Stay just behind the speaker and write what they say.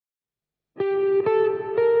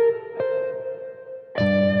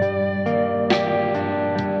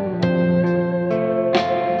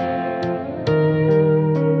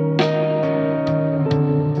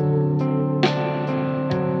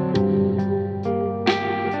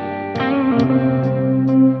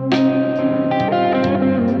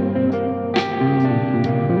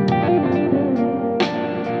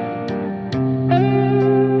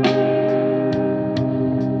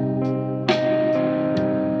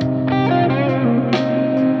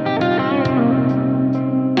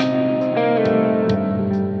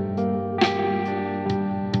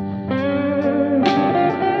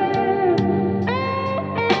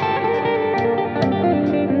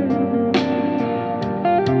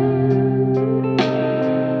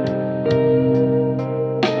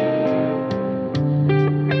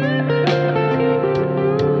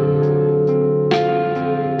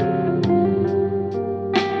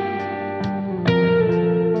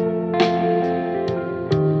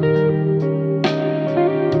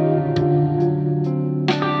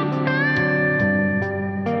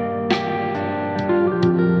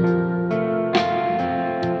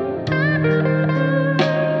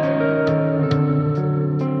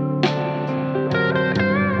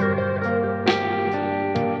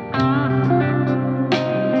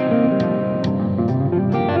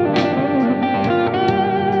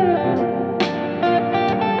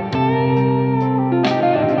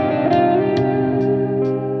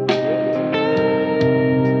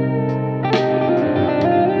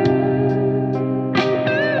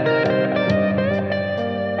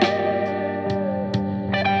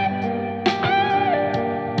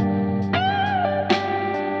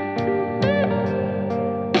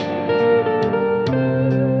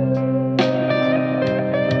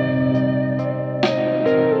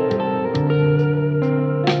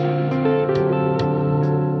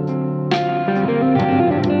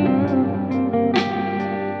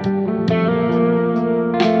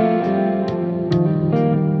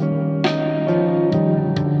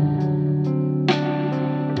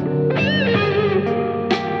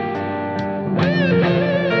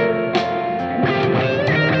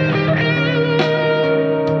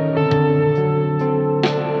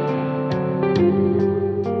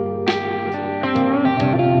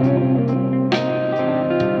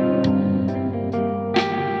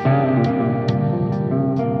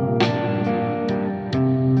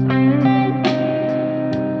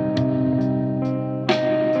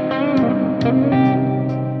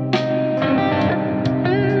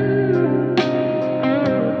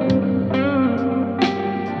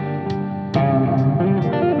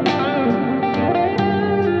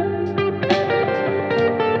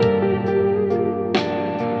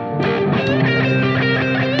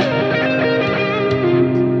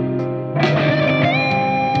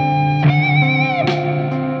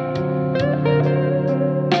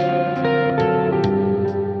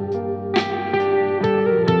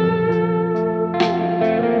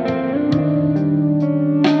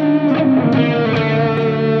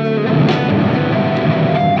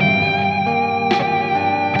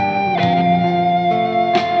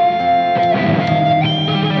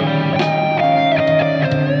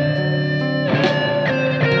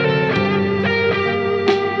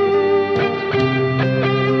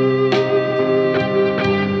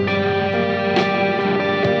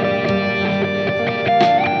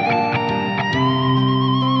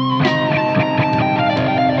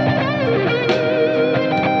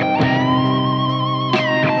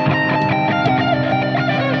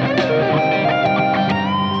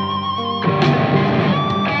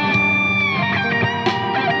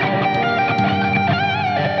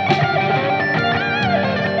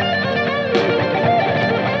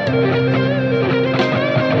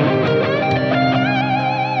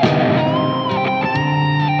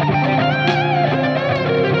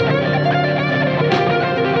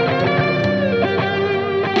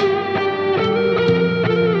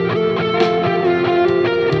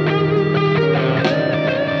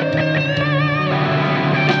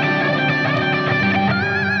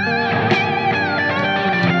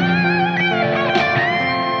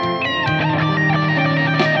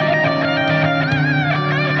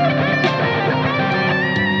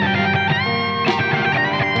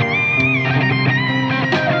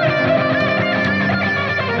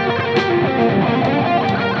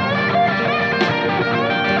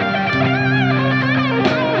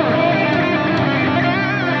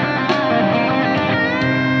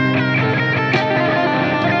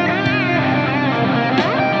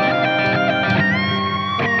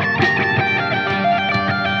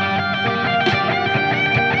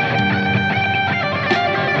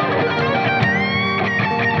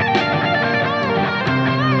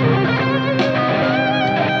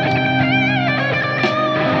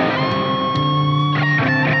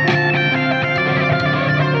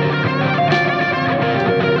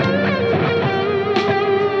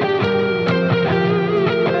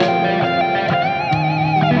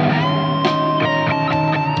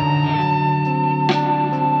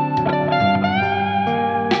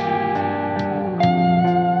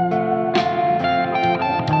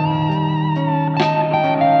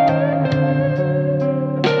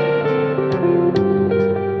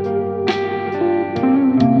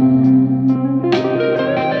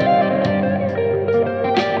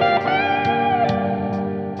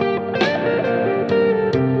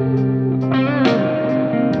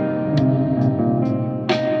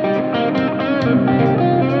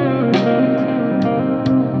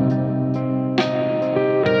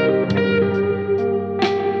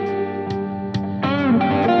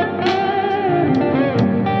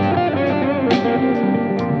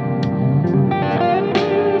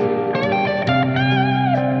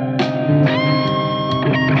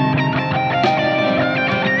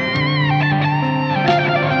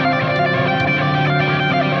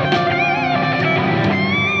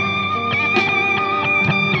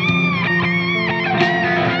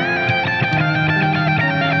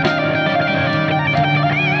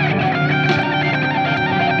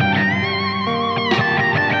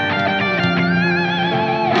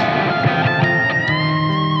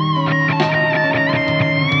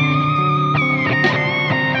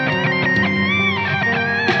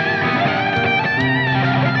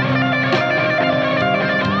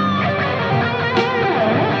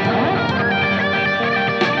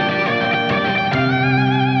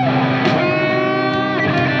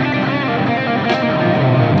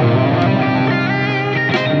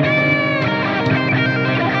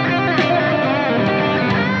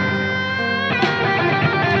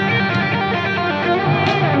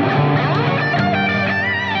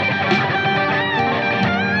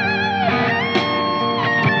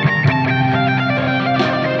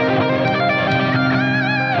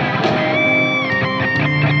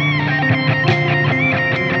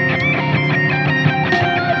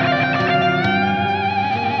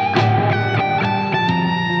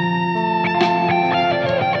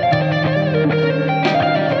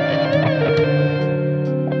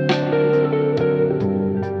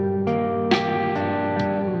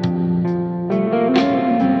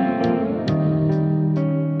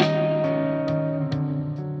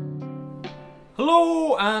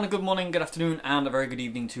Hello, and a good morning, good afternoon, and a very good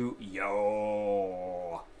evening to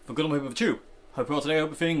yo. For good on with you. Hope you're all today,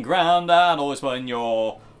 hope you're feeling grand and always well in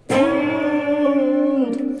your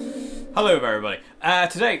world. Hello everybody.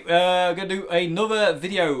 Today we're going to do another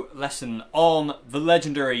video lesson on the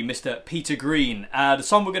legendary Mr. Peter Green. The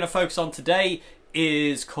song we're going to focus on today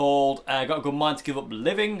is called Got a Good Mind to Give Up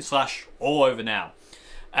Living / All Over Now.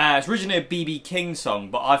 It's originally a B.B. King song,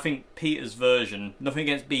 but I think Peter's version, nothing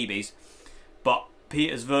against BB's, but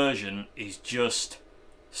Peter's version is just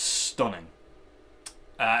stunning.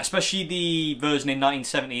 Especially the version in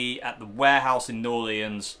 1970 at the warehouse in New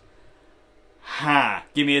Orleans.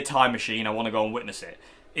 Give me a time machine, I want to go and witness it.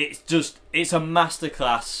 It's a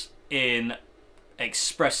masterclass in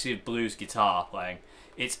expressive blues guitar playing.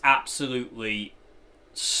 It's absolutely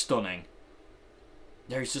stunning.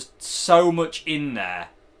 There's just so much in there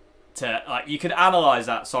to, like, you could analyse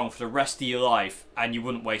that song for the rest of your life and you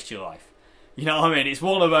wouldn't waste your life. You know what I mean? It's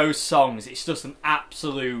one of those songs, it's just an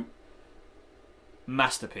absolute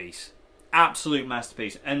masterpiece. Absolute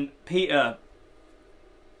masterpiece. And Peter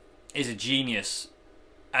is a genius,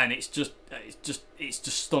 and it's just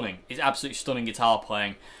stunning. It's absolutely stunning guitar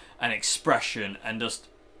playing and expression and just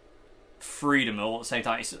freedom all at the same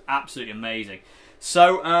time. It's absolutely amazing.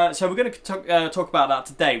 So we're going to talk about that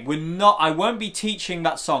today. I won't be teaching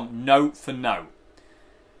that song note for note,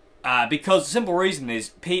 because the simple reason is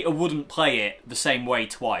Peter wouldn't play it the same way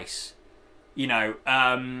twice. You know,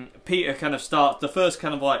 Peter kind of starts the first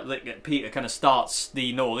kind of like Peter kind of starts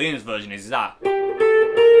the New Orleans version is that.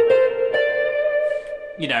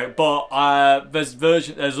 You know, but there's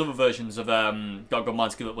other versions of Got a Good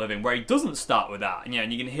Mind to Give Up Living where he doesn't start with that, and, you know,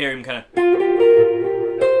 and you can hear him kind of,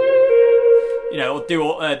 you know,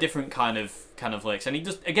 do different kind of licks, and he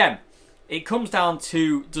just, again, it comes down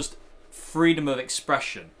to just freedom of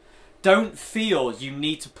expression. Don't feel you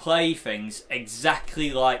need to play things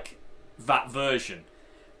exactly like that version,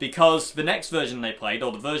 because the next version they played,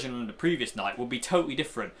 or the version the previous night, will be totally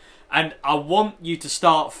different. And I want you to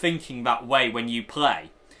start thinking that way when you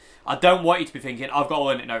play. I don't want you to be thinking, I've got to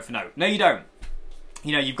learn it note for note. No, you don't.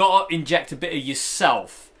 You know, you've got to inject a bit of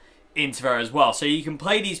yourself into there as well. So you can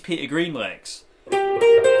play these Peter Green licks.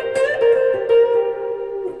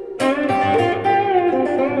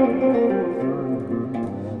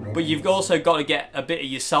 But you've also got to get a bit of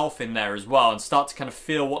yourself in there as well and start to kind of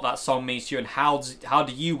feel what that song means to you and how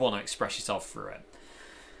do you want to express yourself through it.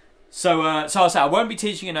 So I said I won't be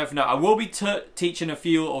teaching it note for note. I will be teaching a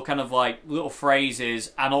few little kind of like little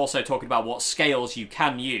phrases and also talking about what scales you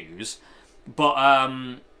can use. But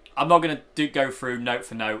I'm not going to go through note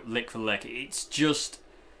for note, lick for lick. It's just,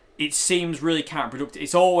 it seems really counterproductive.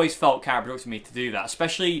 It's always felt counterproductive to me to do that,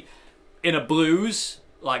 especially in a blues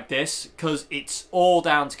like this, because it's all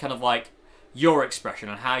down to kind of like your expression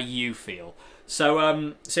and how you feel.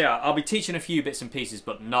 So yeah, I'll be teaching a few bits and pieces,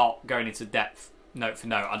 but not going into depth note for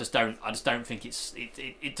note. I just don't think it's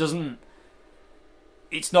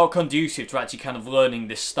not conducive to actually kind of learning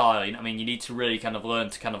this style. You know what I mean? You need to really kind of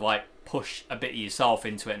learn to kind of like push a bit of yourself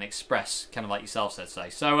into it and express kind of like yourself, let's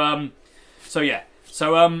say. So yeah.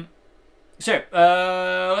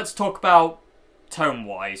 Let's talk about tone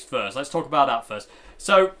wise first. Let's talk about that first.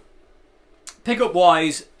 So pickup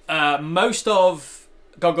wise, most of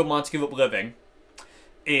Got a Good Mind to Give Up Living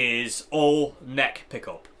is all neck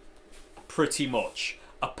pickup. Pretty much,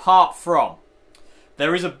 apart from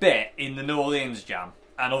there is a bit in the New Orleans jam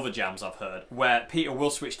and other jams I've heard where Peter will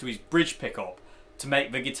switch to his bridge pickup to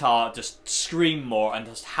make the guitar just scream more and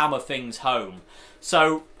just hammer things home.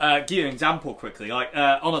 So give you an example quickly, like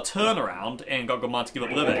on a turnaround in Got a Good Mind to Give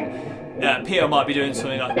Up Living, Peter might be doing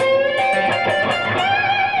something like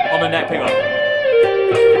on a neck pickup.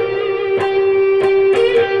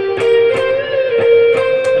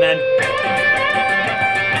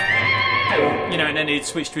 And then he'd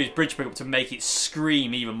switch to his bridge pickup to make it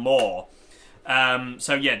scream even more.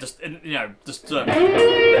 So yeah, just you know, just you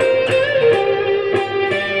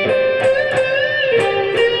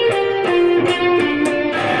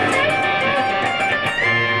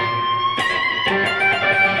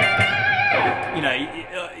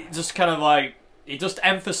know, just kind of like it just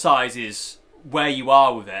emphasizes where you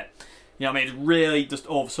are with it. You know what I mean? It really just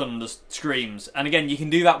all of a sudden just screams. And again, you can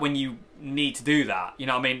do that when you need to do that. You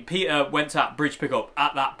know what I mean? Peter went to that bridge pickup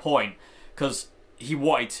at that point because he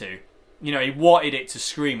wanted to. You know, he wanted it to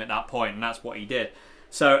scream at that point, and that's what he did.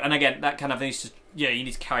 So, and again, that kind of needs to, yeah, you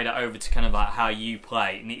need to carry that over to kind of like how you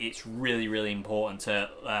play. And it's really, really important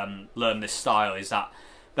to learn this style. Is that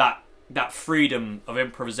freedom of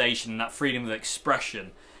improvisation, that freedom of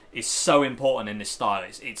expression, is so important in this style.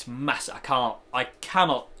 It's massive. I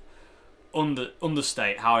cannot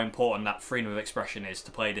understate how important that freedom of expression is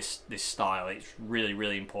to play this style. It's really,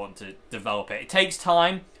 really important to develop it. It takes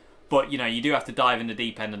time, But, you know, you do have to dive in the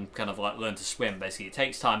deep end and kind of like learn to swim, basically. It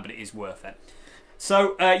takes time, but it is worth it.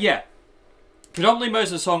 So, yeah. Predominantly most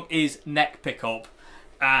of the song is neck pickup.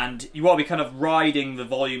 And you want to be kind of riding the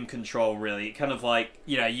volume control, really. It kind of like,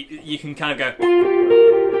 you know, you can kind of go...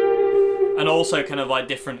 And also kind of like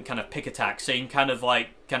different kind of pick attacks. So you can kind of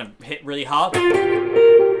hit really hard.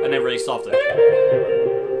 And then really soft. You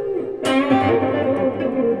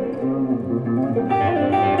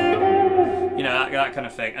know, that kind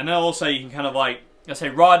of thing. And then also you can kind of like, let's say,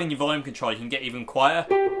 riding your volume control, you can get even quieter.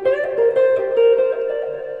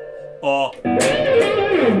 Or,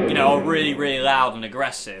 you know, or really, really loud and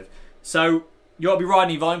aggressive. So you ought to be riding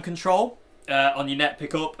your volume control on your neck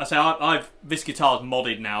pickup. I say this guitar's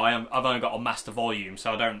modded now. I've only got a master volume,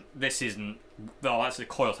 so I don't. This isn't. Well, that's a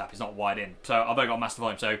coil tap. It's not wide in, so I've only got a master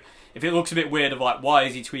volume. So if it looks a bit weird of like, why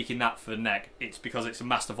is he tweaking that for the neck? It's because it's a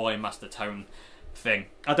master volume, master tone thing.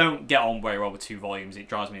 I don't get on very well with 2 volumes. It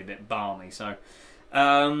drives me a bit balmy. So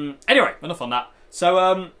anyway, enough on that.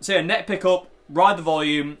 So yeah, neck pickup, ride the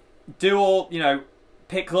volume. Do all, you know,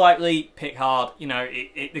 pick lightly, pick hard, you know,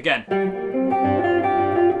 it again.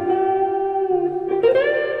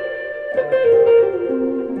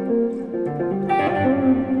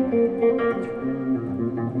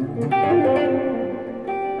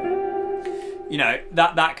 You know,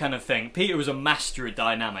 that kind of thing. Peter was a master at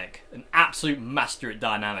dynamic, an absolute master at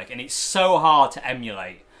dynamic, and it's so hard to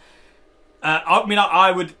emulate. I mean,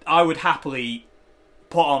 I would happily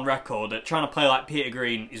put on record that trying to play like Peter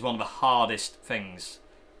Green is one of the hardest things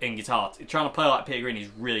in guitar. Trying to play like Peter Green is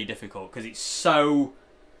really difficult because he's so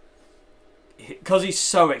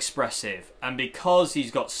expressive, and because he's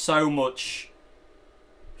got so much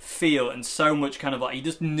feel and so much kind of like, he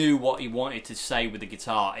just knew what he wanted to say with the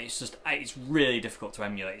guitar. It's really difficult to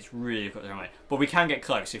emulate. It's really difficult to emulate. But we can get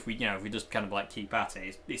close if we just kind of like keep at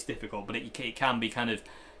it. It's difficult, but it can be kind of,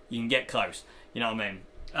 you can get close. You know what I mean?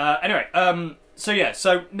 Anyway, so yeah,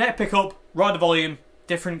 so neck pickup, ride the volume,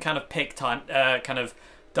 different kind of pick time, kind of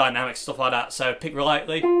dynamics, stuff like that. So pick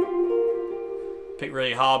lightly, pick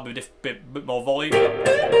really hard with a bit more volume,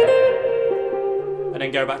 and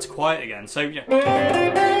then go back to quiet again. So yeah,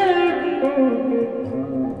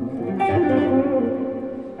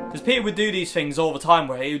 because Peter would do these things all the time,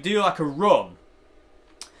 where he would do like a run,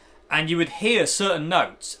 and you would hear certain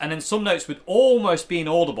notes, and then some notes would almost be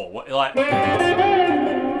inaudible, like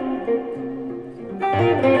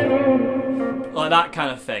that kind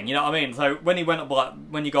of thing, you know what I mean? So when he went up, like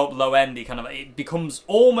when you go up low end, it becomes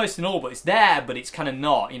almost inaudible. It's there, but it's kind of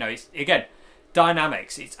not. You know, it's again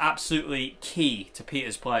dynamics. It's absolutely key to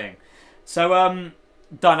Peter's playing. So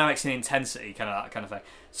dynamics and intensity, kind of that kind of thing.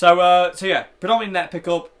 So yeah, predominantly neck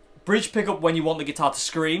pickup, bridge pickup when you want the guitar to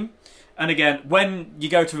scream, and again when you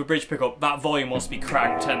go to a bridge pickup, that volume wants to be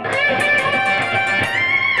cranked, and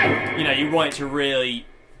you know you want it to really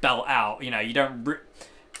belt out. You know, you don't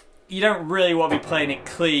really want to be playing it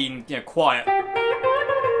clean, you know, quiet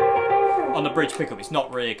on the bridge pickup. It's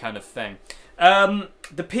not really a kind of thing.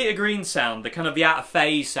 The Peter Green sound, the kind of the out of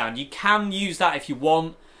phase sound, you can use that if you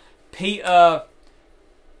want. Peter,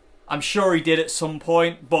 I'm sure he did at some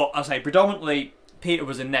point, but I say predominantly Peter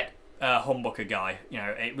was a neck humbucker guy. You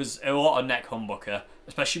know, it was a lot of neck humbucker,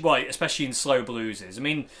 especially in slow blueses. I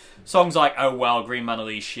mean, songs like Oh Well, Green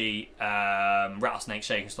Manalishi, Rattlesnake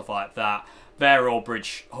Shake and stuff like that, they're all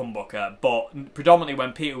bridge humbucker, but predominantly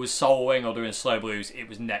when Peter was soloing or doing slow blues, it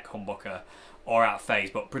was neck humbucker or out of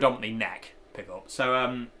phase, but predominantly neck pickup. So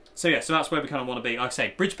yeah, so that's where we kind of want to be. Like I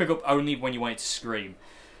say, bridge pickup only when you want it to scream.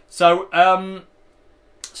 So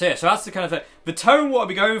yeah, so that's the kind of thing. The tone what I'll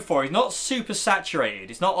be going for is not super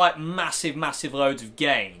saturated. It's not like massive loads of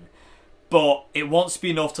gain, but it wants to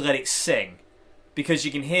be enough to let it sing, because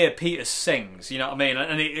you can hear Peter sings. You know what I mean?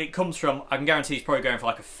 And it comes from, I can guarantee he's probably going for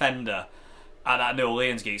like a Fender at that New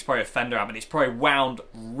Orleans gig. It's probably a Fender amp, and it's probably wound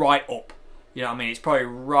right up. You know what I mean? It's probably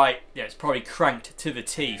right, yeah, it's probably cranked to the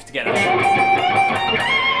teeth to get that.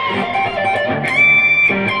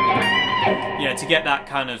 You know, to get that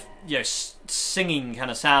kind of, you know, singing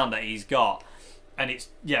kind of sound that he's got. And it's,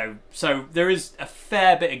 you know, so there is a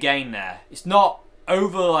fair bit of gain there. It's not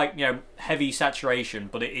over, like, you know, heavy saturation,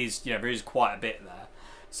 but it is, you know, there is quite a bit there.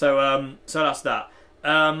 So so that's that.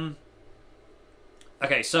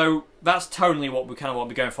 Okay, so that's tonally what we kind of want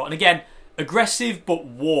to be going for. And again, aggressive but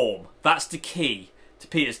warm. That's the key to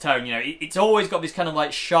Peter's tone. You know, it's always got this kind of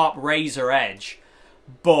like sharp razor edge,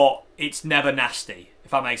 but it's never nasty, if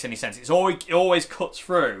that makes any sense. It always cuts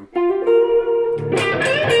through,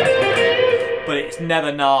 but it's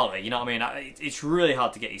never gnarly. You know what I mean? It's really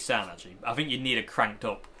hard to get his sound, actually. I think you need a cranked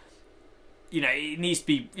up you know, it needs to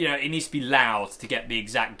be, you know, it needs to be loud to get the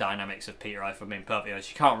exact dynamics of Peter, if I'm being perfectly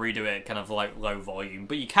honest. You can't redo it kind of like low volume,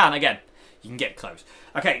 but you can, again, you can get close.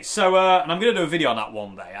 Okay, so, and I'm going to do a video on that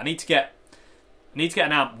one day. I need to get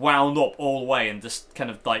an amp wound up all the way and just kind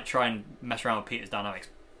of like try and mess around with Peter's dynamics.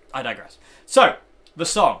 I digress. So, the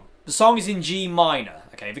song. The song is in G minor,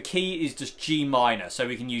 okay? The key is just G minor, so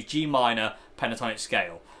we can use G minor pentatonic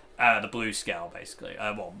scale, the blues scale, basically.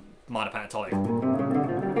 Well, minor pentatonic.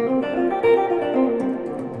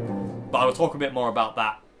 But I will talk a bit more about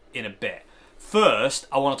that in a bit. First,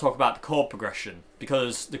 I want to talk about the chord progression,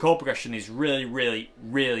 because the chord progression is really, really,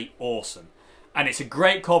 really awesome. And it's a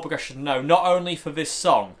great chord progression to know, not only for this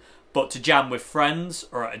song, but to jam with friends,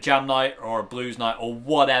 or at a jam night, or a blues night, or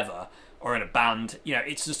whatever, or in a band. You know,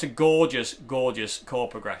 it's just a gorgeous, gorgeous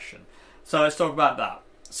chord progression. So let's talk about that.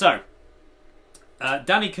 So,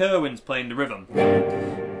 Danny Kirwan's playing the rhythm.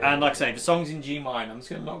 And like I say, the song's in G minor. I'm just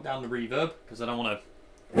going to knock down the reverb, because I don't want to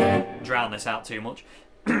drown this out too much.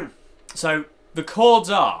 So, the chords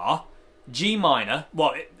are G minor.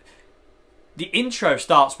 Well, the intro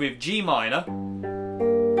starts with G minor,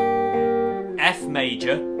 F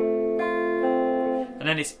major, and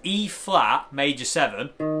then it's E flat major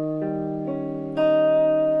 7.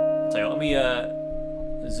 So let me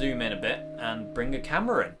zoom in a bit and bring a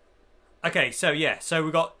camera in. Okay, so yeah, so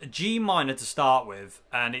we've got a G minor to start with,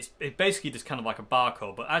 and it's basically just kind of like a bar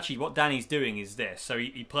chord, but actually what Danny's doing is this. So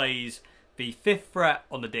he plays the 5th fret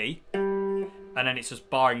on the D, and then it's just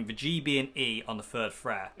barring the G, B and E on the 3rd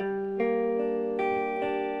fret.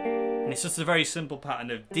 And it's just a very simple pattern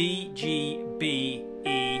of D, G, B,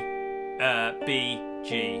 E, B,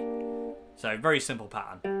 G. So very simple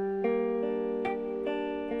pattern.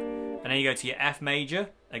 And then you go to your F major.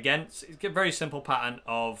 Again, it's a very simple pattern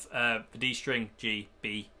of the D string, G,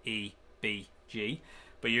 B, E, B, G.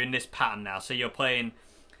 But you're in this pattern now. So you're playing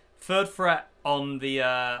 3rd fret on the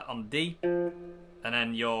D, and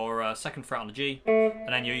then your 2nd fret on the G, and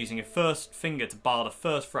then you're using your 1st finger to bar the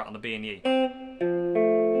 1st fret on the B and E.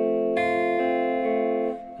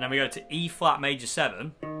 And then we go to E flat major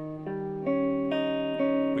 7,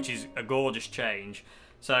 which is a gorgeous change.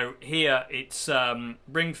 So here it's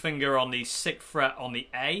ring finger on the 6th fret on the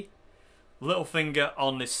A, little finger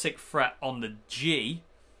on the 6th fret on the G,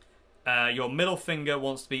 your middle finger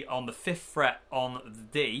wants to be on the 5th fret on the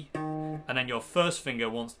D, and then your 1st finger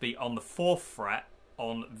wants to be on the 4th fret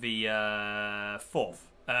on the 4th,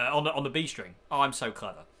 on the B string. Oh, I'm so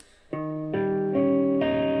clever.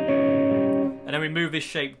 And then we move this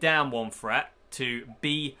shape down 1 fret to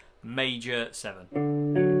B major 7.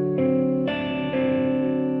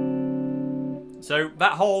 So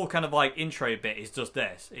that whole kind of like intro bit is just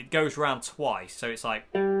this. It goes around twice, so it's like...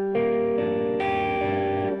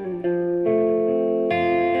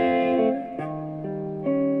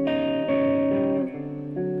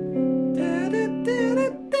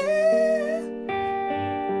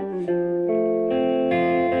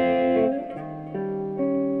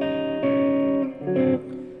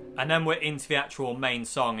 And then we're into the actual main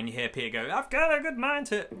song, and you hear Peter go, "I've got a good mind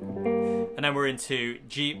to..." And then we're into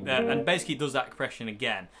G, and basically does that progression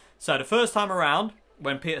again. So the first time around,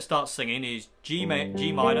 when Peter starts singing, is G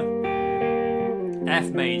minor,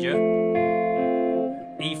 F major,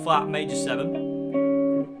 E flat major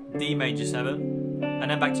 7, D major 7, and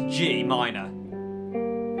then back to G minor.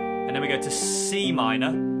 And then we go to C minor,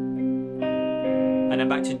 and then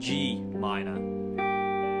back to G minor.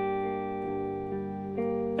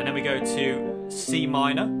 And then we go to C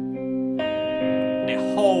minor, and it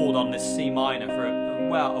hold on this C minor for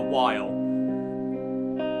a while.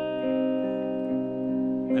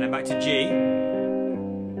 And then back to G.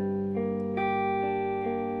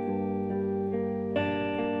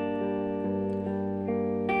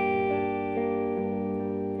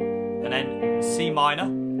 And then C minor.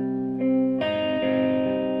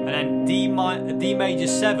 And then D major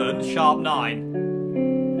 7, sharp 9.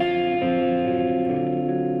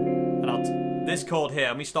 This chord here,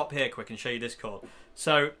 let me stop here quick and show you this chord.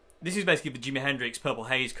 So this is basically the Jimi Hendrix Purple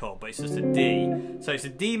Haze chord, but it's just a D. So it's a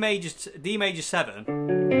D major 7,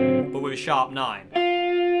 but with a sharp 9,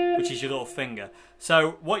 which is your little finger.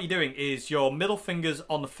 So what you're doing is your middle finger's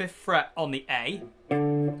on the 5th fret on the A,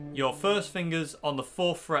 your 1st finger's on the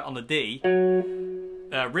 4th fret on the D,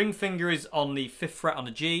 ring finger is on the 5th fret on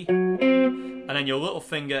the G, and then your little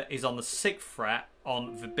finger is on the 6th fret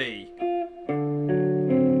on the B.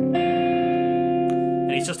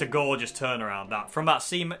 And it's just a gorgeous turnaround, that from that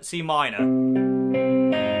C minor.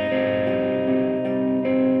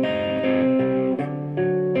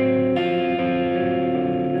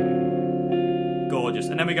 Gorgeous.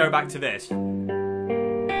 And then we go back to this.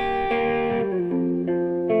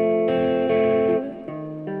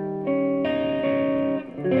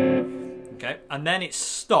 and then it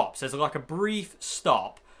stops. There's like a brief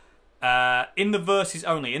stop in the verses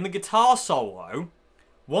only. In the guitar solo,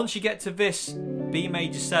 once you get to this B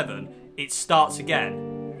major 7, it starts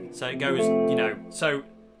again. So it goes, you know, so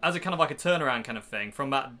as a kind of like a turnaround kind of thing, from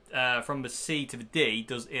that from the C to the D,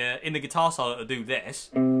 does in the guitar solo it'll do this.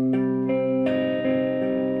 Back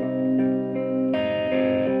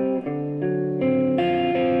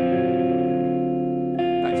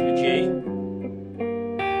to the G.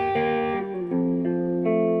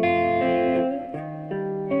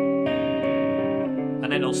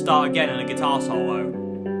 And then it'll start again in a guitar solo.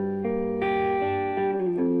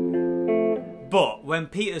 But when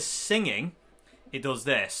Peter's singing, it does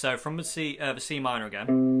this. So from the C minor again.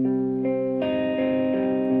 And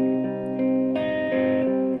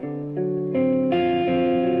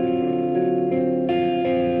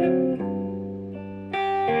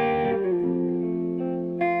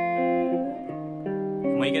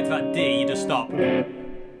when you get to that D, you just stop. And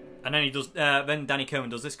then he does. Then Danny Cohen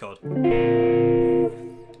does this chord.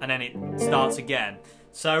 And then it starts again.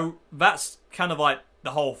 So that's kind of like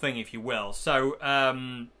the whole thing, if you will. So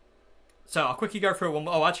so I'll quickly go through one.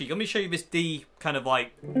 Oh, actually, let me show you this D kind of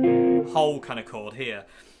like whole kind of chord here.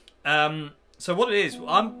 So what it is,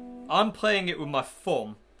 I'm playing it with my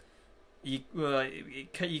thumb. I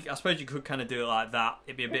suppose you could kind of do it like that.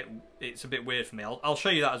 It's a bit weird for me. I'll show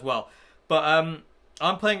you that as well. But I'm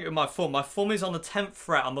playing it with my thumb. My thumb is on the 10th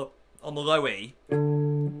fret on the low E,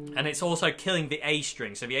 and it's also killing the A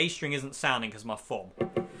string. So the A string isn't sounding because of my thumb.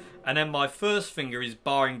 And then my first finger is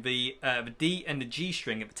barring the D and the G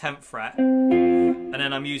string at the 10th fret. And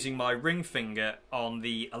then I'm using my ring finger on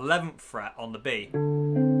the 11th fret on the B.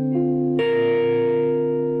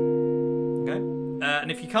 Okay?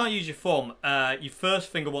 And if you can't use your thumb, your first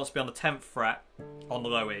finger wants to be on the 10th fret on the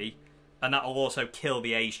low E. And that will also kill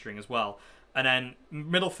the A string as well. And then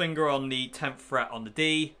middle finger on the 10th fret on the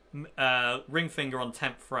D. Ring finger on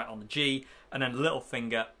 10th fret on the G, and then little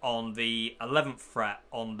finger on the 11th fret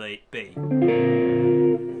on the B.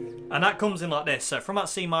 And that comes in like this. So from that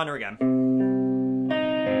C minor again.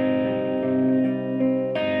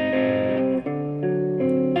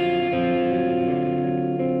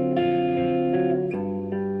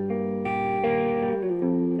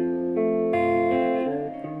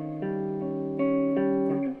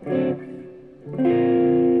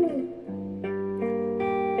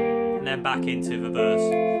 Back into the verse.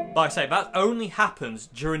 Like I say, that only happens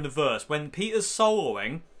during the verse. When Peter's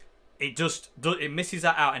soloing, it misses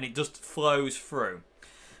that out and it just flows through.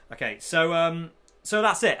 Okay, so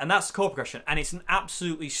that's it, and that's the chord progression, and it's an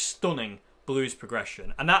absolutely stunning blues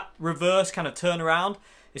progression. And that reverse kind of turnaround,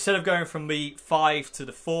 instead of going from the 5 to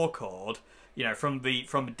the 4 chord, you know, from the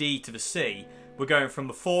D to the C, we're going from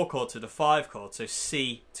the 4 chord to the 5 chord, so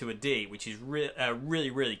C to a D, which is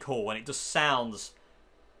really cool, and it just sounds.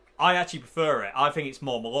 I actually prefer it. I think it's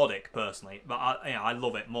more melodic personally, but I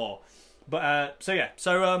love it more. But so yeah,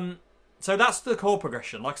 so that's the chord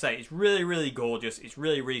progression. Like I say, it's really gorgeous. It's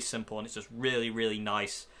really simple, and it's just really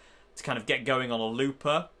nice to kind of get going on a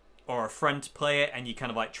looper or a friend to play it, and you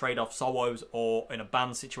kind of like trade off solos or in a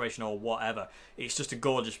band situation or whatever. It's just a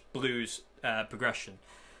gorgeous blues progression.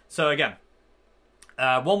 So again,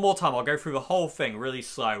 one more time, I'll go through the whole thing really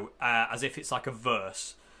slow, as if it's like a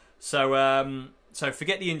verse. So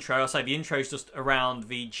forget the intro. I'll say the intro is just around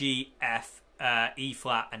the G, F, E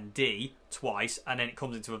flat, and D twice, and then it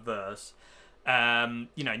comes into a verse.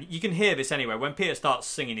 You know, you can hear this anyway. When Peter starts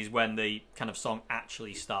singing is when the kind of song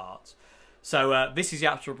actually starts. So this is the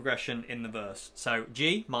actual progression in the verse. So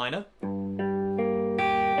G minor,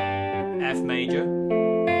 F major,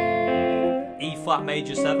 E flat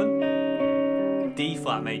major 7, D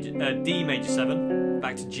major 7,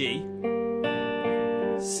 back to G,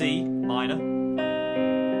 C minor,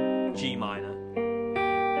 G minor.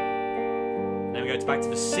 Then we go back to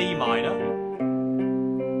the C minor.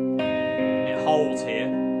 It holds here.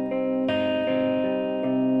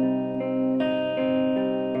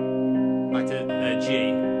 Back to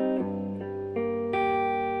G.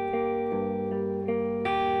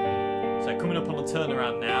 So coming up on the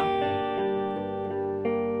turnaround now.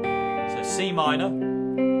 So C minor,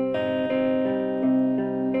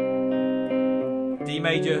 D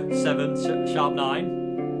major 7 sharp 9.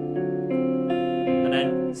 And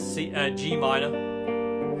then G minor,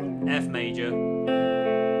 F major,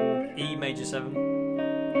 E major 7.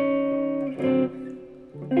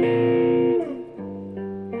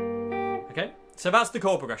 Okay, so that's the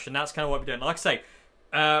chord progression. That's kind of what we're doing. Like I say,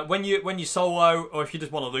 when you solo, or if you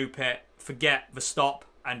just want to loop it, forget the stop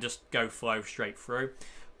and just go flow straight through.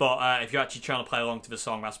 But if you're actually trying to play along to the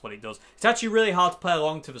song, that's what it does. It's actually really hard to play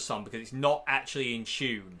along to the song because it's not actually in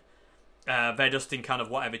tune. They're just in kind of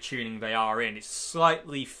whatever tuning they are in. It's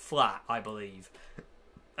slightly flat, I believe.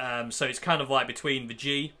 So it's kind of like between the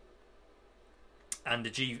G and the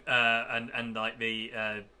G and like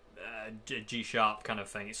the G sharp kind of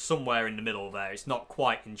thing. It's somewhere in the middle there. It's not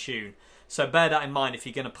quite in tune. So bear that in mind if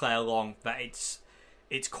you're going to play along. That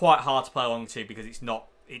it's quite hard to play along to because it's not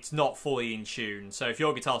fully in tune. So if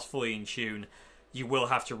your guitar's fully in tune, you will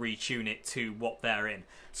have to retune it to what they're in.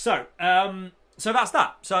 So so that's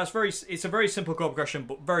that. So it's a very simple chord progression,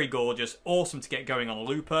 but very gorgeous. Awesome to get going on a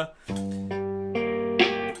looper. You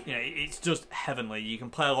know, it's just heavenly. You can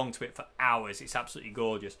play along to it for hours. It's absolutely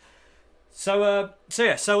gorgeous. So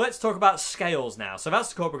let's talk about scales now. So that's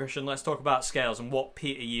the chord progression. Let's talk about scales and what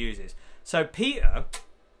Peter uses. So Peter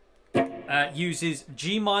uses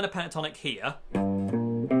G minor pentatonic here.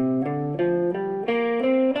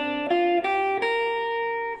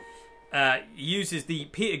 Uses the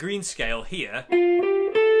Peter Green scale here,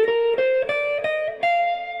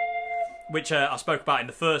 which I spoke about in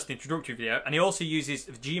the first introductory video, and he also uses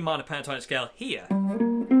the G minor pentatonic scale here.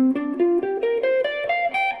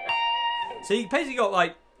 So you basically got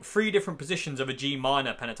like 3 different positions of a G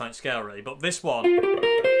minor pentatonic scale, really. But this one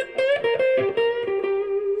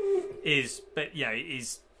is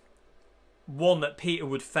one that Peter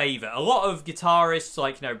would favour. A lot of guitarists,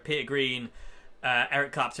 like Peter Green,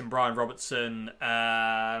 Eric Clapton, Brian Robertson,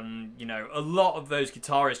 a lot of those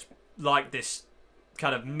guitarists like this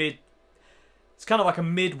kind of it's kind of like a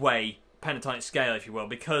midway pentatonic scale, if you will,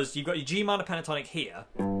 because you've got your G minor pentatonic here.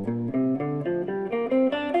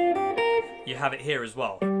 You have it here as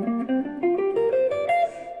well.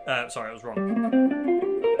 Sorry, I was wrong.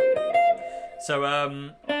 So,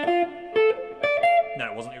 no,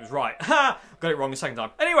 it wasn't. It was right. Ha! Got it wrong the second time.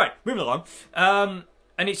 Anyway, moving along.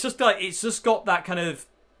 And it's just got that kind of.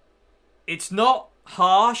 It's not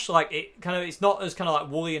harsh, it's not as kind of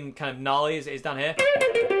like woolly and kind of gnarly as it is down here,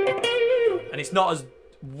 and it's not as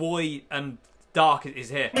woolly and dark as it is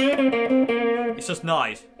here. It's just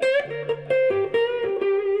nice.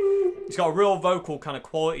 It's got a real vocal kind of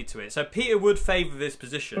quality to it. So Peter would favour this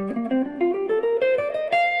position,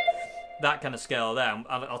 that kind of scale there.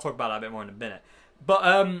 I'll talk about that a bit more in a minute. But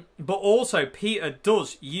also Peter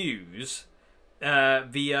does use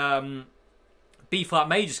the B flat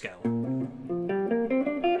major scale,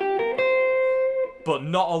 but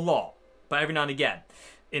not a lot. But every now and again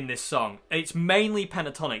in this song, it's mainly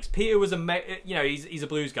pentatonics. Peter was he's a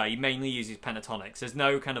blues guy. He mainly uses pentatonics. There's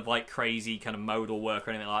no kind of like crazy kind of modal work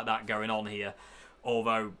or anything like that going on here.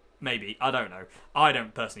 Although maybe, I don't know. I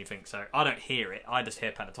don't personally think so. I don't hear it. I just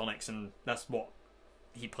hear pentatonics, and that's what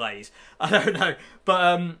he plays. I don't know,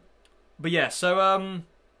 but yeah. So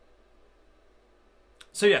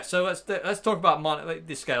let's talk about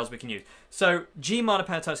the scales we can use. So G minor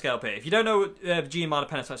pentatonic scale here. If you don't know the G minor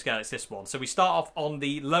pentatonic scale, it's this one. So we start off on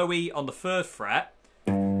the low E on the 3rd fret,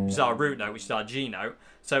 which is our root note, which is our G note.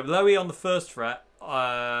 So low E on the 1st fret,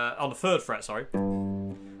 on the 3rd fret, sorry.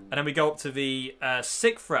 And then we go up to the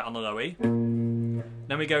 6th fret on the low E.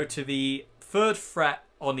 Then we go to the 3rd fret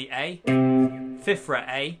on the A, 5th fret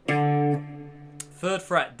A, 3rd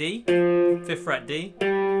fret D, 5th fret D.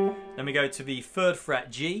 Then we go to the 3rd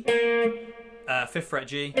fret G, 5th fret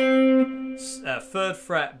G, 3rd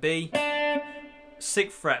fret B,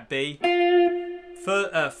 6th fret B,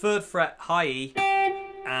 3rd fret high E,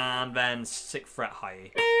 and then 6th fret high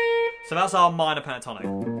E. So that's our minor pentatonic.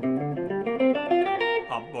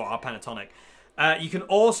 Our pentatonic. You can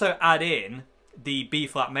also add in the B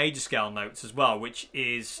flat major scale notes as well, which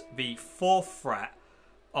is the 4th fret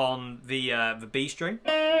on the B string,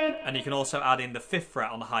 and you can also add in the 5th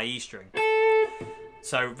fret on the high E string.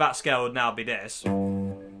 So that scale would now be this.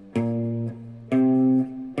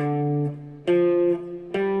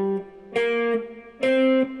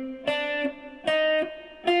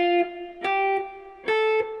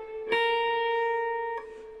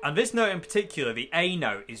 And this note in particular, the A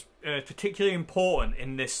note, is particularly important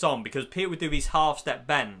in this song because Peter would do these half-step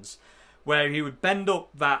bends where he would bend up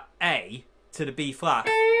that A to the B flat,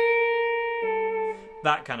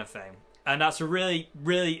 that kind of thing. And that's a really,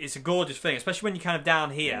 it's a gorgeous thing, especially when you're kind of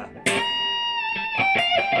down here.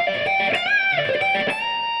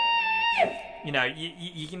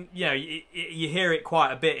 You can, you hear it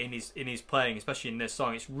quite a bit in his playing, especially in this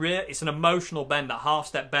song. It's an emotional bend, that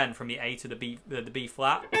half-step bend from the A to the B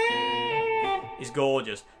flat is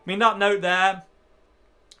gorgeous. I mean, that note there,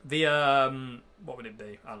 what would it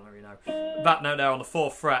be? I don't really know. That note there on the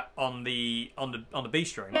 4th fret on the B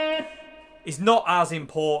string is not as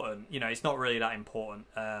important. It's not really that important.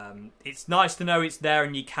 It's nice to know it's there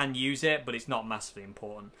and you can use it, but it's not massively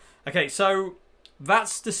important. Okay, so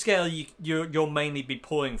that's the scale you'll mainly be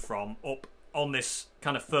pulling from up on this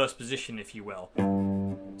kind of first position, if you will.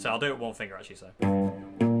 So I'll do it with one finger actually. So.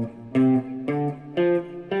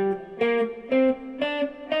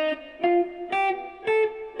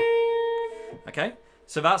 Okay,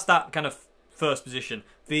 so that's that kind of first position.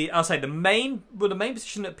 I'll say the main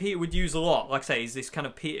position that Peter would use a lot, like I say, is this kind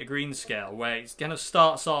of Peter Green scale, where it kind of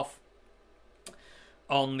starts off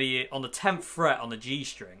on the 10th fret on the G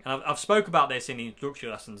string. And I've spoke about this in the introductory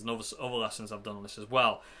lessons and other lessons I've done on this as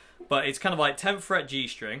well. But it's kind of like 10th fret G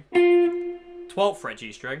string, 12th fret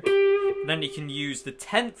G string, and then you can use the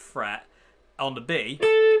 10th fret on the B,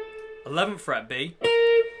 11th fret B,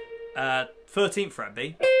 13th fret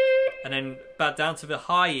B, and then back down to the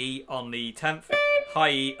high E on the 10th, high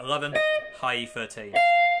E 11, high E 13.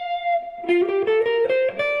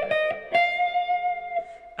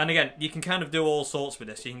 And again, you can kind of do all sorts with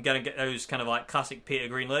this. You can get those kind of like classic Peter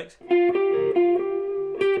Green licks.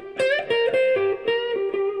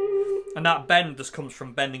 And that bend just comes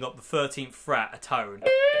from bending up the 13th fret a tone.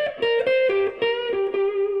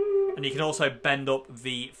 And you can also bend up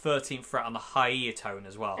the 13th fret on the high E a tone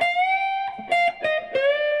as well.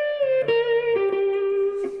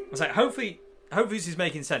 So hopefully this is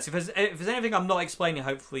making sense. If there's anything I'm not explaining,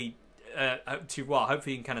 hopefully too well,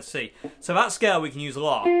 hopefully you can kind of see. So that scale we can use a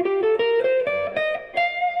lot.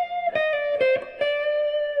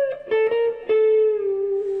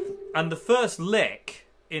 And the first lick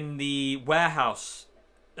in the Warehouse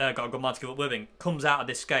Got a Good Mind to Give Up Living comes out of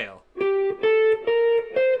this scale.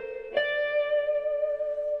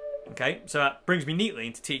 Okay, so that brings me neatly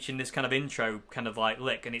into teaching this kind of intro kind of like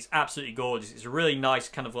lick, and it's absolutely gorgeous. It's a really nice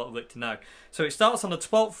kind of little lick to know. So it starts on the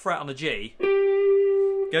 12th fret on the G,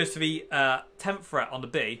 goes to the 10th fret on the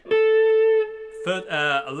B,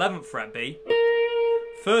 11th fret B,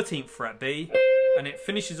 13th fret B, and it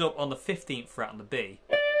finishes up on the 15th fret on the B.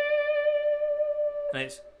 And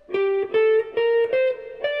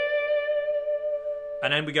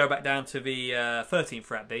then we go back down to the 13th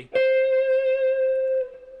fret B,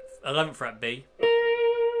 11th fret B,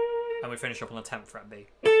 and we finish up on the 10th fret B.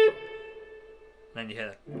 And then you hear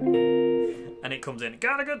it. And it comes in.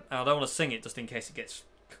 Got a good. I don't want to sing it just in case it gets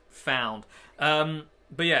found.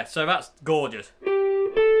 But yeah, so that's gorgeous.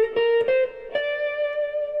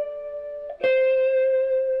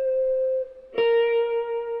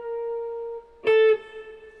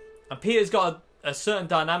 And Peter's got a certain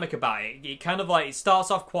dynamic about it. It kind of like, it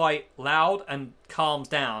starts off quite loud and calms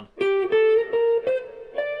down.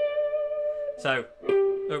 So,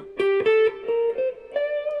 oh.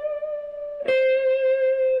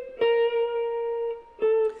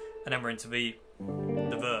 And then we're into the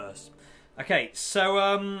verse. Okay, so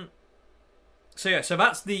yeah, so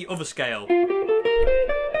that's the other scale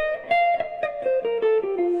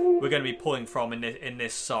we're going to be pulling from in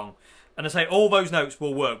this song. And I say all those notes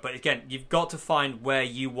will work, but again, you've got to find where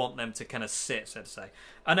you want them to kind of sit, so to say.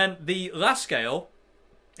 And then the last scale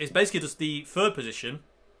is basically just the third position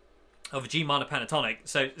of a G minor pentatonic.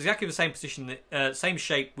 So exactly the same position, same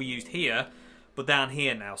shape we used here, but down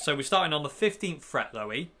here now. So we're starting on the 15th fret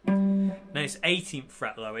low E, then it's 18th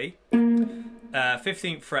fret low E,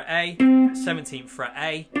 15th fret A, 17th fret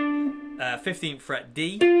A, 15th fret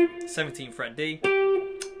D, 17th fret D,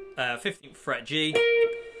 15th fret G,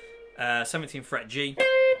 17th fret G,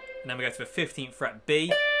 and then we go to the 15th fret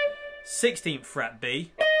B, 16th fret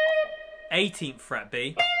B, 18th fret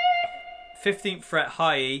B, 15th fret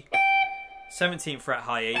high E, 17th fret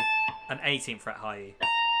high E, and 18th fret high E.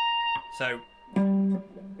 So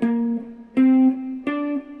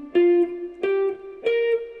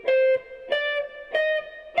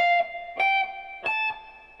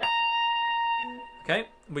okay,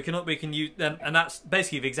 we can use them, and that's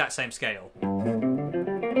basically the exact same scale.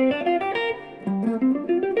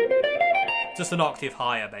 Just an octave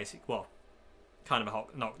higher, basically. Well, kind of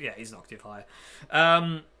yeah, he's an octave higher.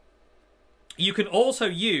 You can also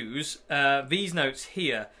use these notes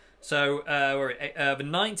here. So the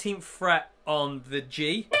 19th fret on the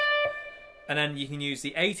G, and then you can use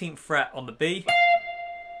the 18th fret on the B,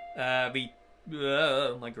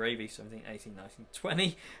 my gravy, 17, 18, 19,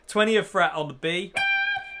 20, 20th fret on the B,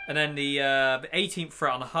 and then the 18th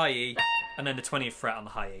fret on the high E, and then the 20th fret on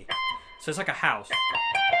the high E. So it's like a house.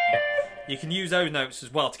 You can use those notes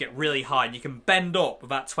as well to get really high, and you can bend up with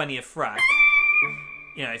that 20th fret,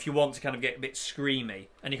 you know, if you want to kind of get a bit screamy.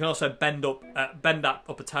 And you can also bend that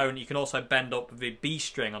up a tone. You can also bend up the B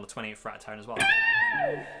string on the 20th fret tone as well.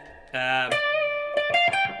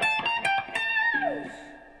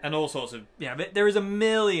 And all sorts of, yeah, there is a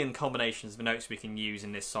million combinations of notes we can use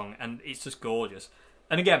in this song, and it's just gorgeous.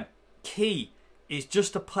 And again, key is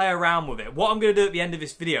just to play around with it. What I'm going to do at the end of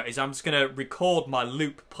this video is I'm just going to record my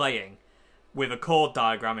loop playing with a chord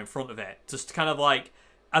diagram in front of it, just kind of like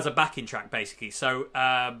as a backing track, basically. So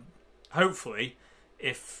hopefully,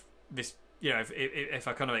 if this, if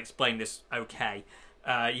I kind of explain this okay,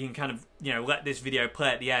 you can kind of, let this video play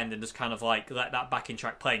at the end and just kind of like let that backing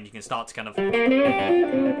track play, and you can start to kind of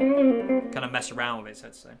mess around with it, so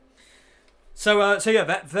to say. So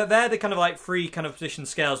yeah, they're the kind of like three kind of position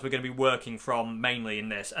scales we're going to be working from mainly in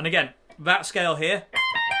this. And again, that scale here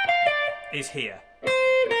is here.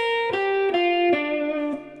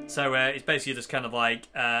 So it's basically just kind of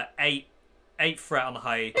like 8th fret on the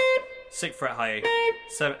high, 6th fret high,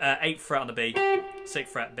 so 8th fret on the B, 6th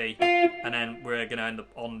fret B, and then we're going to end up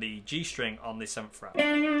on the G string on the 7th fret.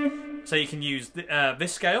 So you can use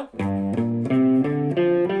this scale,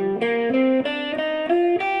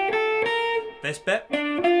 this bit,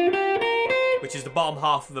 which is the bottom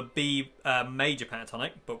half of the B major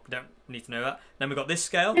pentatonic, but we don't need to know that. Then we've got this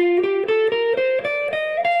scale,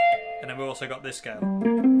 and then we've also got this scale,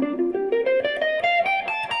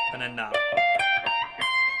 and then that.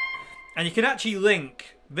 And you can actually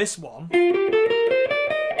link this one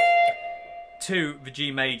to the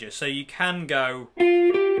G major, so you can go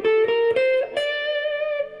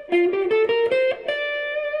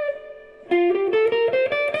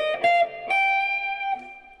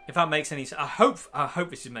if that makes any sense. I hope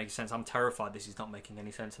this is making sense. I'm terrified this is not making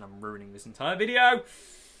any sense and I'm ruining this entire video.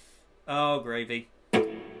 Oh, gravy.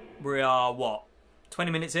 We are, what,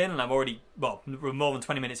 20 minutes in, and I'm already, well, we're more than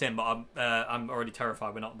 20 minutes in, but I'm already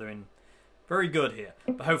terrified we're not doing very good here.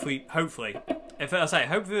 But hopefully, if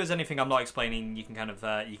hopefully there's anything I'm not explaining, you can kind of,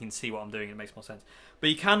 you can see what I'm doing, it makes more sense. But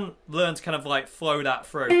you can learn to kind of like flow that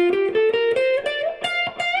through.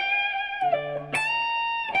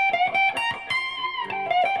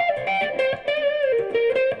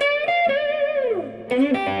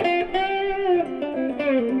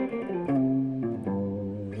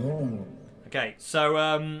 Okay, so,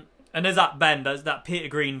 and there's that bend, there's that Peter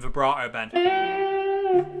Green vibrato bend,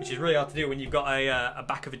 which is really hard to do when you've got a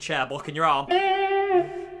back of a chair blocking your arm.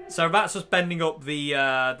 So that's just bending up the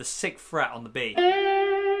 6th fret on the B.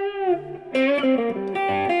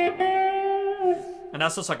 And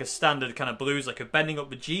that's just like a standard kind of blues, like a bending up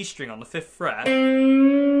the G string on the 5th fret,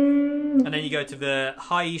 and then you go to the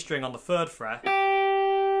high E string on the 3rd fret,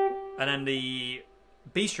 and then the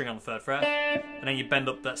B string on the 3rd fret, and then you bend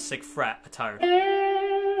up that 6th fret a tone,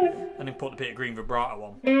 and then put the Peter Green vibrato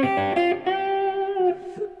on.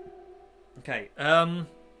 Okay,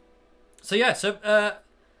 so yeah, so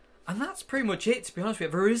and that's pretty much it, to be honest with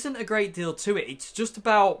you. There isn't a great deal to it. It's just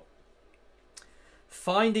about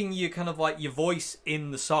finding your kind of like your voice in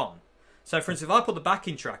the song. So for instance, if I put the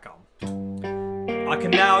backing track on, I can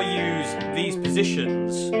now use these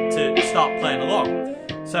positions to start playing along.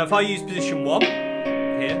 So if I use position 1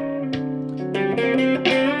 here,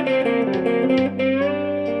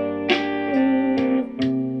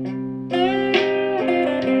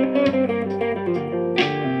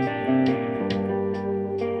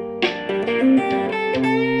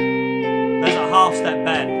 there's a half step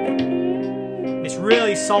bend. It's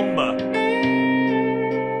really somber.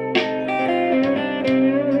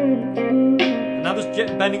 And I'm just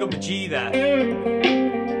bending up the G there,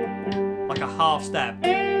 like a half step.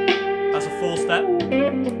 That's a full step.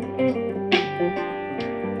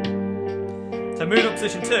 So moving up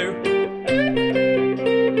position 2.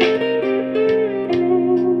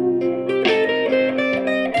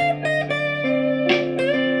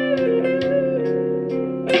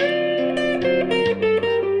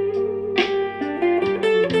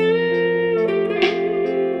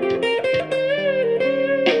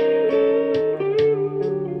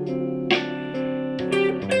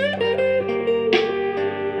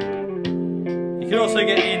 You can also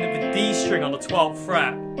get in the D string on the 12th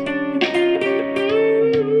fret.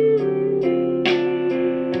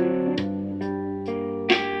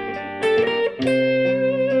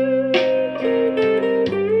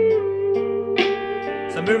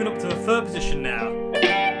 So moving up to the 3rd position now.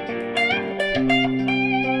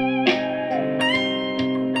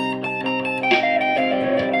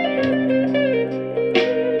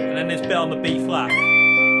 And then this bit on the B flat.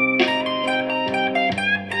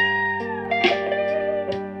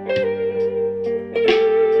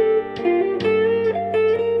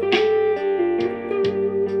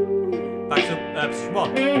 Back to position 1.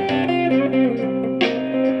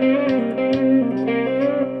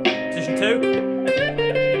 Position 2.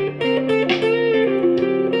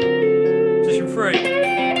 Position 3.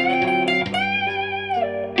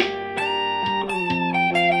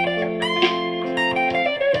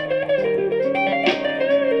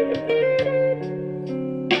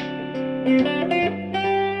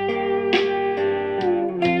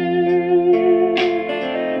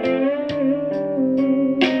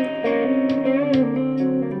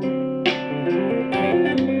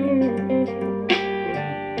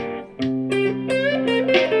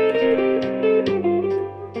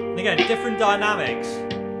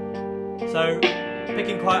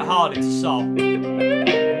 hard into sol. Or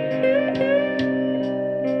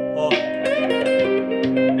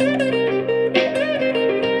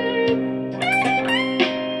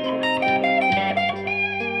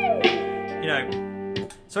you know.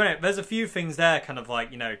 So anyway, there's a few things there, kind of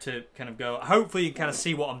like, you know, to kind of go. Hopefully, you can kind of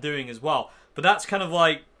see what I'm doing as well. But that's kind of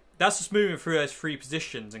like, that's just moving through those 3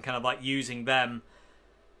 positions and kind of like using them.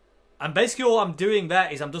 And basically all I'm doing there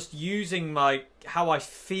is I'm just using my, how I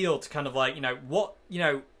feel to kind of like, you know, what, you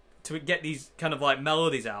know, to get these kind of like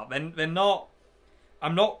melodies out. They're not,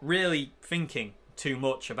 I'm not really thinking too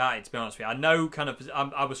much about it, to be honest with you. I know kind of,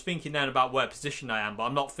 I was thinking then about where position I am, but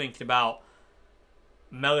I'm not thinking about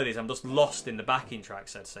melodies. I'm just lost in the backing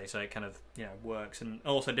tracks, I'd say. So it kind of, you know, works. And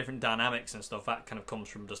also different dynamics and stuff, that kind of comes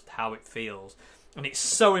from just how it feels. And it's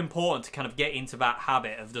so important to kind of get into that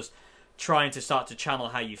habit of just trying to start to channel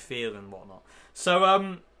how you feel and whatnot.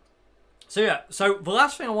 So yeah, so the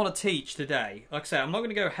last thing I want to teach today, like I say, I'm not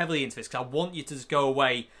going to go heavily into this because I want you to just go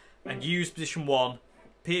away and use position 1,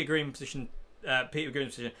 Peter Green position,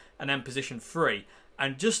 and then position 3,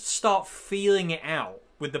 and just start feeling it out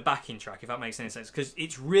with the backing track, if that makes any sense, because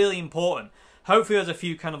it's really important. Hopefully there's a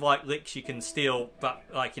few kind of like licks you can steal, but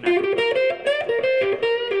like, you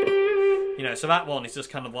know, so that one is just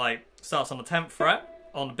kind of like, starts on the 10th fret,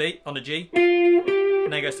 on the B, on the G,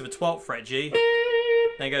 and then goes to the 12th fret G,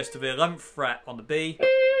 then goes to the 11th fret on the B,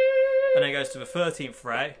 and then goes to the 13th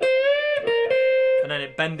fret, and then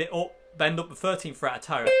it bend up the 13th fret a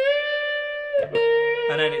toe,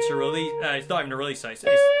 and then it's a release. It's not even a release, and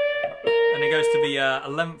it goes to the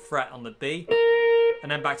 11th fret on the B,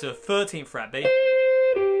 and then back to the 13th fret B,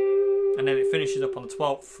 and then it finishes up on the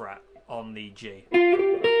 12th fret on the G.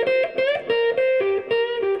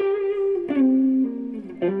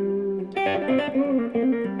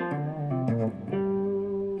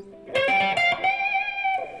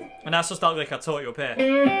 And that's just that lick I taught you up here.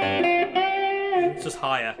 It's just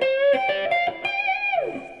higher.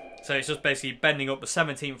 So it's just basically bending up the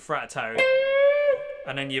 17th fret a toe,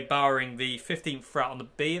 and then you're bowering the 15th fret on the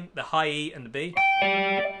B, the high E and the B,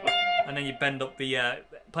 and then you bend up the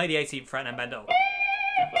play the 18th fret and then bend it up.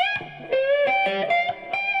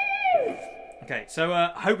 Okay, so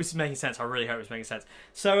I hope this is making sense. I really hope it's making sense.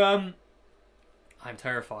 So I'm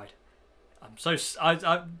terrified. I'm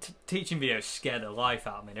teaching videos scare the life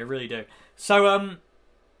out of me. They really do. So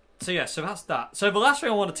yeah, so that's that. So the last thing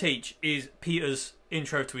I want to teach is Peter's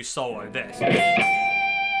intro to his solo. This.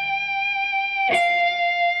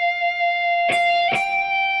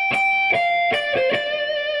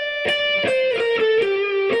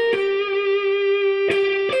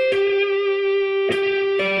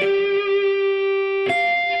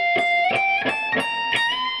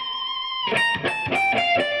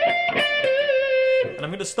 And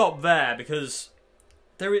I'm going to stop there because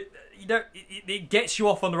there is, you know, it gets you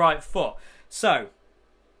off on the right foot. So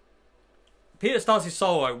Peter starts his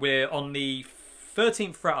solo. We're on the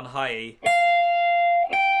 13th fret on high E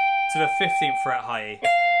to the 15th fret high E,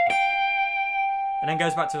 and then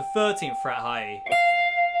goes back to the 13th fret high E,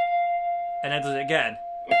 and then does it again.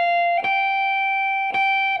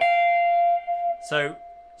 So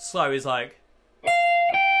slow is like.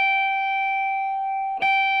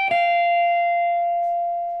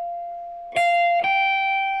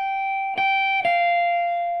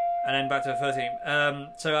 And then back to the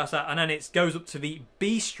 13th. So that's that. And then it goes up to the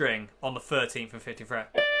B string on the 13th and 15th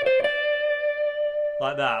fret.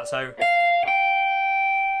 Like that. So.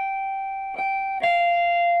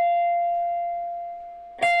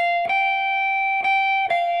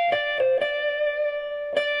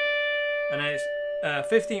 And then it's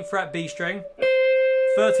 15th fret B string,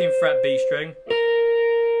 13th fret B string,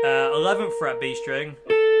 11th fret B string,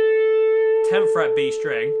 10th fret B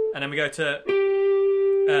string, and then we go to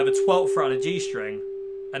the 12th fret on a G string,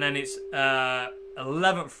 and then it's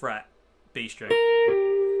 11th fret B string.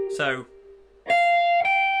 So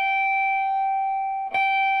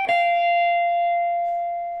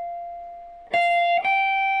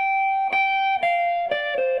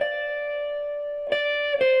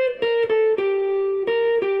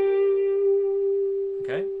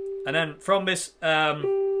okay, and then from this 12th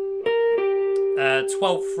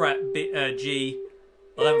fret B, G,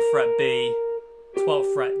 11th fret B,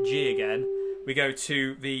 12th fret G again, we go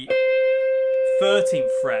to the 13th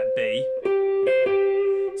fret B,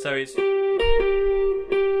 so it's,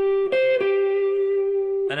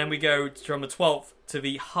 and then we go from the 12th to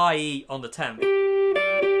the high E on the 10th.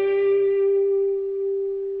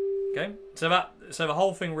 Okay, so the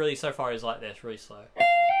whole thing really so far is like this, really slow.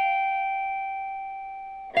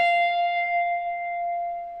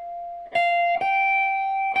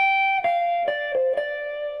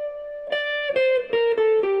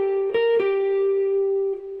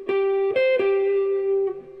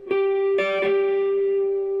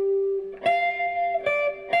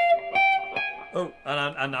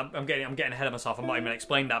 and I'm getting ahead of myself. I'm not even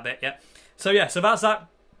explained that bit yet. So yeah, so that's that.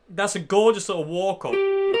 That's a gorgeous sort of walk up.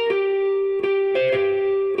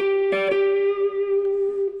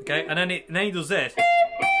 Okay, and then he does this.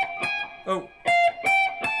 Oh,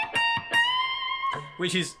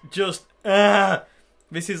 which is just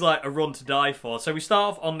this is like a run to die for. So we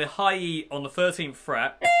start off on the high E on the 13th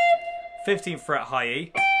fret, 15th fret high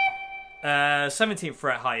E, 17th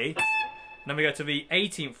fret high E, and then we go to the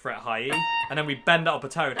 18th fret high E, and then we bend that up a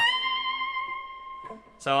tone.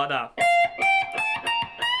 So like that.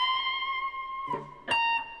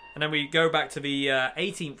 And then we go back to the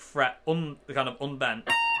 18th fret, kind of unbent,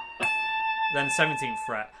 then 17th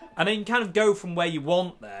fret. And then you kind of go from where you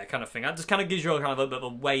want there, kind of thing. That just kind of gives you a kind of a bit of a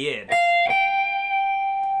way in.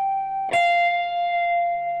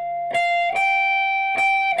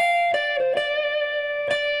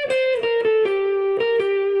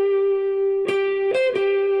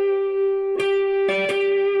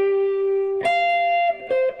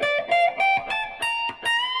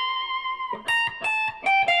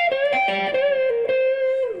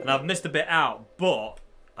 I've missed a bit out, but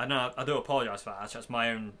I know I do apologise for that. That's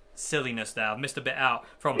my own silliness there. I've missed a bit out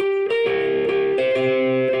from.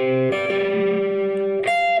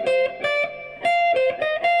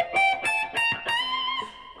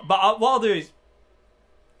 But what I'll do is,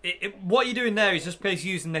 what you're doing there is just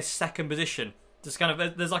basically using this second position. Just kind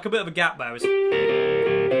of, there's like a bit of a gap there.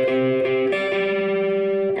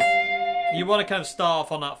 You want to kind of start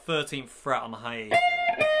off on that 13th fret on the high E.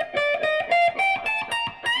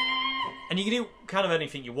 And you can do kind of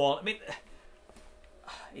anything you want. I mean,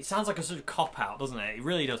 it sounds like a sort of cop-out, doesn't it? It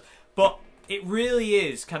really does. But it really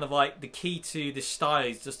is kind of like the key to this style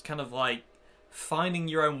is just kind of like finding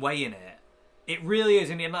your own way in it. It really is.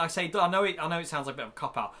 And like I say, I know it sounds like a bit of a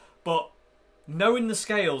cop-out, but knowing the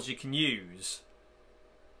scales you can use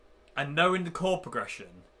and knowing the chord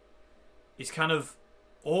progression is kind of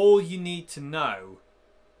all you need to know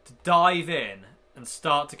to dive in and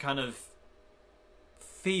start to kind of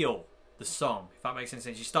feel the song, if that makes any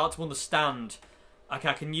sense. You start to understand, okay,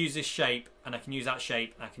 I can use this shape, and I can use that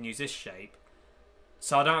shape, and I can use this shape.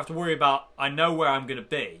 So I don't have to worry about, I know where I'm going to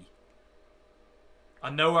be.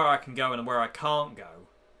 I know where I can go and where I can't go.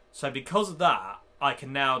 So because of that, I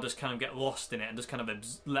can now just kind of get lost in it and just kind of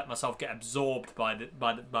let myself get absorbed by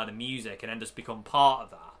the music and then just become part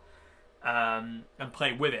of that. And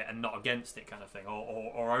play with it and not against it, kind of thing,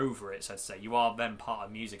 or over it, so to say. You are then part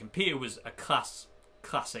of music. And Peter was a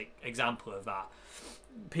classic example of that.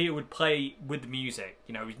 Peter would play with the music,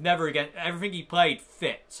 you know, he's never against, everything he played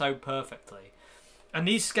fit so perfectly. And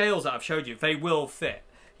these scales that I've showed you, they will fit,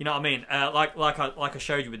 you know what I mean, like I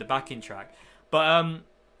showed you with the backing track. But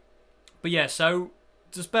yeah, so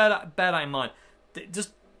just bear that in mind.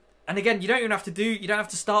 And again, you don't have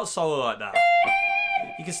to start solo like that.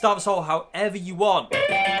 You can start the solo however you want,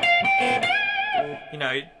 you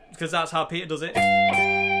know, because that's how Peter does it.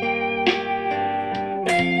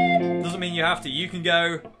 Doesn't mean you have to. You can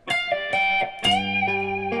go.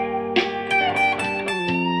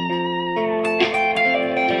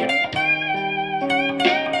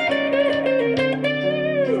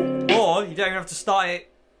 Or you don't even have to start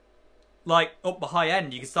it like up the high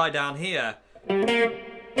end. You can start down here.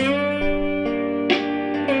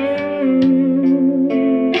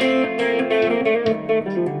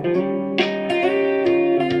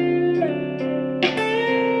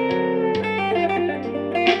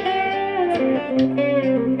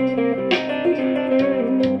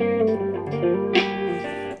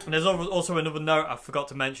 And there's also another note I forgot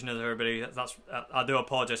to mention to everybody. I do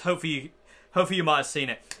apologise. Hopefully you might have seen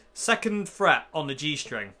it. 2nd fret on the G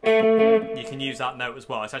string. You can use that note as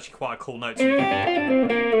well. It's actually quite a cool note.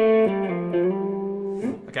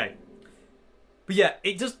 Okay. But yeah,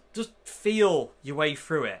 it just feel your way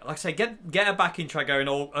through it. Like I say, get a backing track going.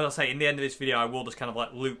 Or as I say, in the end of this video, I will just kind of like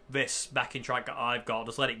loop this backing track that I've got.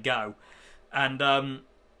 Just let it go, and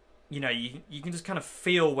you know, you can just kind of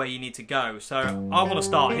feel where you need to go. So I want to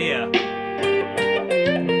start here.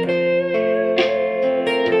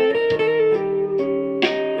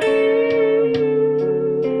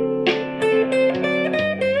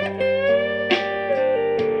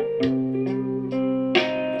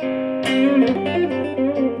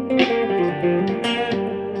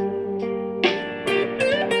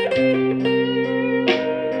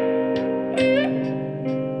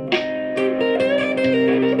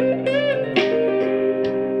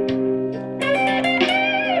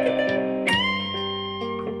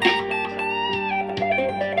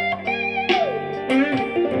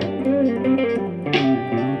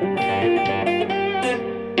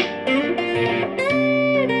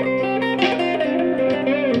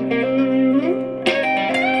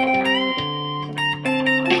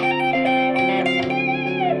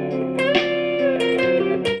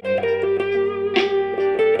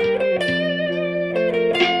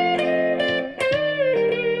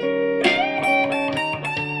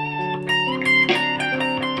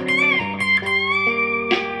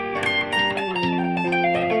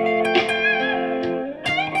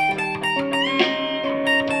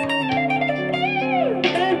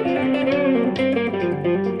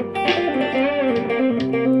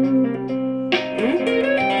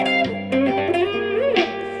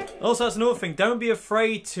 that's another thing. Don't be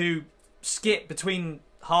afraid to skip between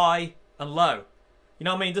high and low. You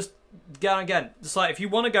know what I mean? Just go again. Just like if you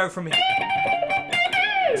want to go from here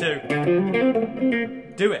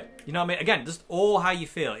to do it. You know what I mean? Again, just all how you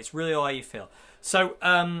feel. It's really all how you feel. So,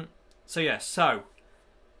 yeah. So,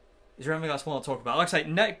 is there anything else I want to talk about? Like I say,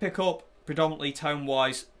 neck pickup, predominantly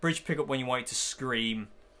tone-wise. Bridge pickup when you want it to scream.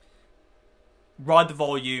 Ride the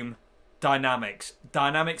volume. Dynamics.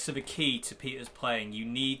 Dynamics are the key to Peter's playing. You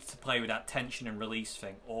need to play with that tension and release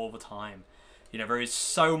thing all the time. You know, there is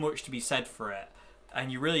so much to be said for it.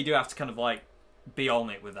 And you really do have to kind of like be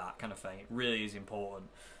on it with that kind of thing. It really is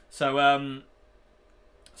important. So,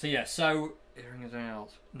 yeah, so is there anything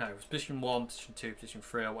else? No, position 1, position 2, position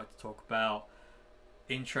 3 I wanted to talk about.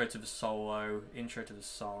 Intro to the solo, intro to the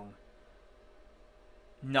song.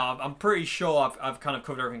 No, I'm pretty sure I've kind of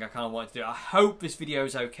covered everything I kind of wanted to do. I hope this video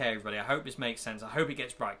is okay, everybody. I hope this makes sense. I hope it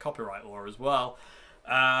gets right copyright law as well.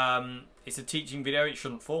 It's a teaching video. It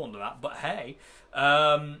shouldn't fall under that, but hey.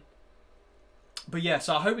 But yeah,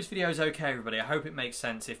 so I hope this video is okay, everybody. I hope it makes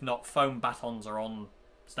sense. If not, foam batons are on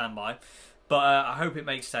standby. But I hope it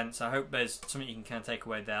makes sense. I hope there's something you can kind of take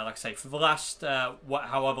away there. Like I say, for the last,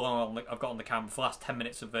 however long I've got on the camera, for the last 10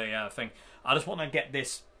 minutes of the thing, I just want to get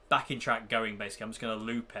this backing track going, basically. I'm just going to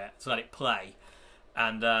loop it to let it play.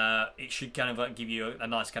 And it should kind of like give you a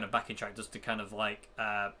nice kind of backing track just to kind of like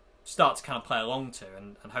start to kind of play along to,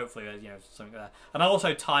 and hopefully you know something there. And I'll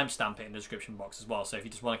also timestamp it in the description box as well. So if you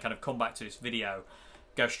just want to kind of come back to this video,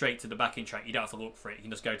 go straight to the backing track. You don't have to look for it. You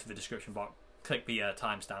can just go to the description box, click the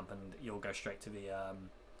timestamp, and you'll go straight to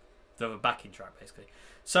the backing track basically.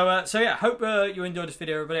 So yeah, hope you enjoyed this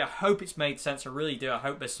video, everybody. I hope it's made sense. I really do. I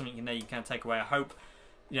hope there's something in there you can take away. I hope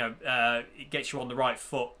you know it gets you on the right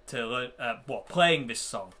foot to learn playing this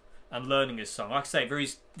song and learning this song. Like I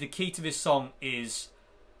say, the key to this song is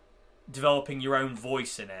developing your own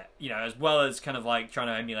voice in it, you know, as well as kind of like trying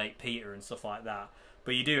to emulate Peter and stuff like that.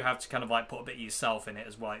 But you do have to kind of like put a bit of yourself in it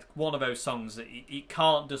as well. It's one of those songs that it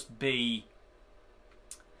can't just be,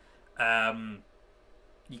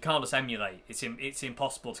 you can't just emulate. It's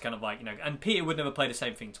impossible to kind of like, you know, and Peter would never play the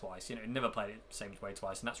same thing twice. You know, he never played it the same way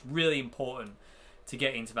twice, and that's really important to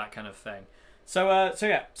get into that kind of thing. So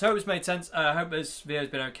yeah, so I hope it's made sense. I hope this video's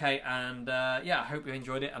been okay, and yeah, I hope you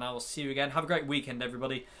enjoyed it, and I will see you again. Have a great weekend,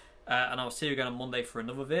 everybody. And I'll see you again on Monday for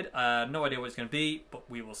another vid. No idea what it's going to be, but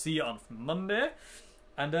we will see you on Monday.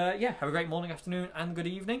 And yeah, have a great morning, afternoon, and good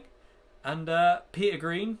evening. And Peter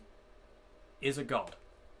Green is a god.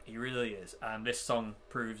 He really is. And this song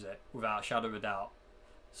proves it without a shadow of a doubt.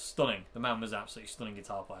 Stunning. The man was absolutely stunning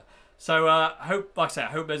guitar player. So I hope, like I say,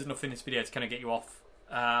 I hope there's enough in this video to kind of get you off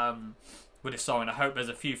with this song. And I hope there's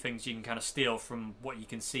a few things you can kind of steal from what you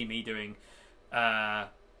can see me doing.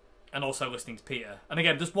 And also listening to Peter. And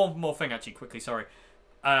again, just one more thing actually, quickly, sorry.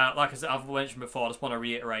 Like I said, I've mentioned before, I just want to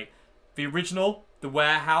reiterate. The original, the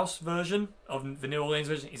Warehouse version of the New Orleans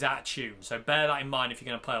version is out of tune. So bear that in mind if you're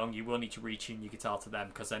going to play along. You will need to retune your guitar to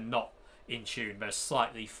them because they're not in tune. They're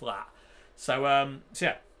slightly flat. So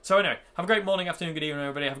yeah. So anyway, have a great morning, afternoon, good evening,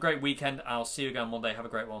 everybody. Have a great weekend. I'll see you again Monday. Have a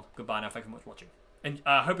great one. Goodbye now. Thank you very much for watching. And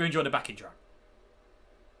I hope you enjoyed the backing track.